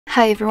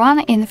Hi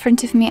everyone, in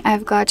front of me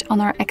I've got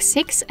Honor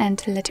X6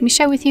 and let me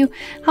share with you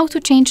how to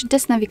change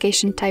this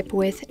navigation type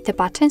with the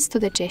buttons to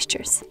the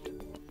gestures.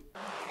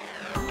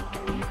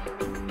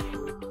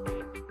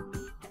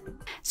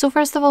 So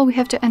first of all we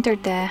have to enter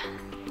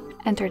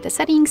the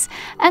settings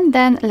and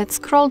then let's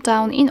scroll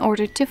down in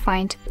order to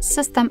find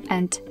System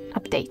and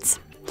Updates.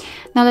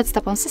 Now let's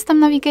tap on System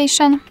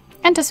Navigation.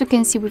 And as you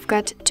can see, we've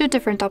got two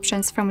different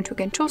options from which we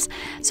can choose.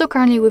 So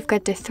currently we've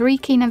got the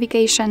 3-key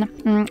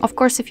navigation. Of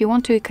course, if you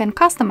want to, you can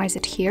customize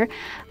it here.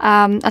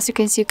 As you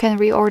can see, you can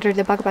reorder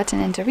the back button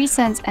and the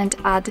recents and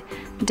add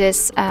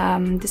this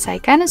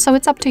icon. So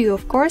it's up to you,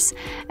 of course.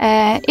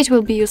 It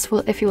will be useful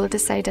if you will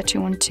decide that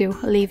you want to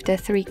leave the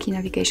 3-key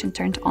navigation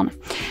turned on.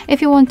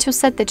 If you want to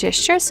set the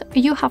gestures,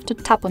 you have to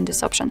tap on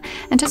this option.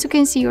 And as you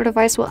can see, your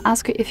device will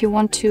ask you if you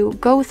want to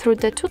go through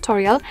the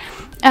tutorial,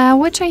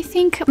 which I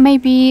think may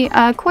be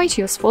quite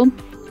useful.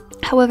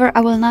 However,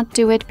 I will not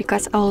do it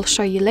because I will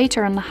show you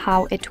later on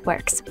how it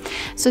works.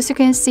 So as you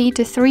can see,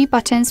 the 3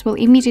 buttons will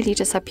immediately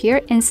disappear.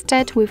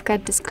 Instead, we've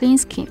got this clean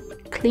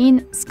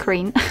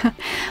screen.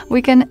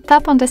 We can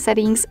tap on the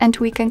settings and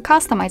we can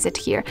customize it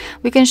here.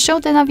 We can show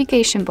the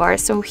navigation bar.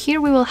 So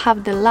here we will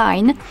have the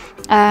line,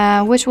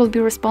 which will be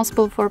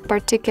responsible for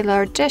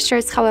particular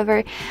gestures.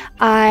 However,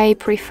 I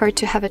prefer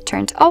to have it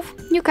turned off.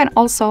 You can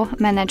also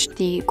manage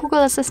the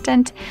Google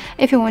Assistant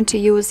if you want to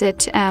use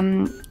it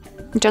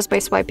just by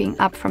swiping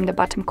up from the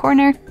bottom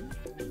corner,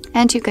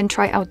 and you can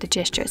try out the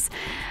gestures.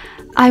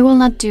 I will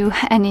not do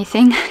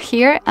anything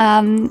here.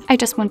 I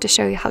just want to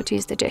show you how to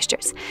use the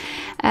gestures.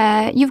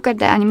 You've got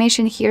the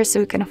animation here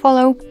so you can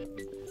follow.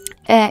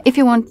 If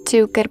you want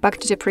to get back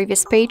to the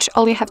previous page,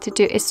 all you have to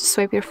do is to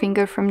swipe your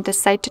finger from the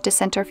side to the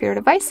center of your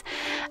device,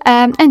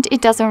 and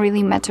it doesn't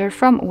really matter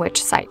from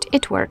which side,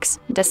 it works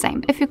the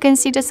same. If you can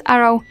see this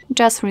arrow,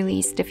 just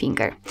release the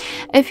finger.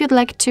 If you'd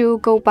like to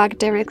go back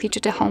directly to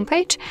the home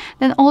page,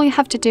 then all you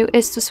have to do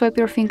is to swipe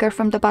your finger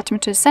from the bottom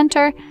to the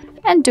center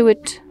and do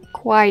it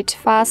quite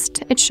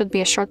fast. It should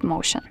be a short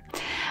motion.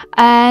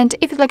 And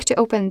if you'd like to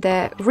open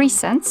the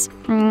recents,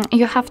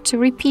 you have to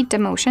repeat the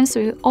motion, so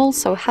you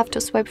also have to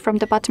swipe from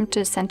the bottom to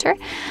the center,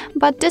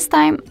 but this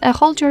time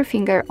hold your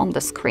finger on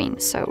the screen,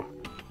 so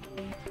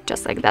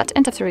just like that,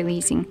 and after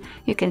releasing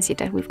you can see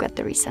that we've got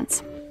the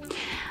recents.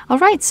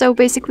 Alright, so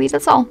basically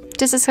that's all.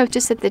 This is how to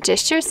set the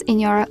gestures in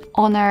your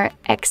Honor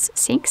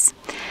X6.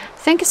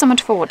 Thank you so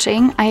much for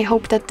watching. I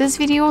hope that this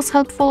video was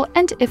helpful,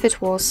 and if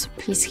it was,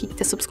 please hit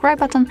the subscribe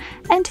button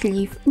and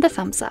leave the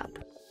thumbs up.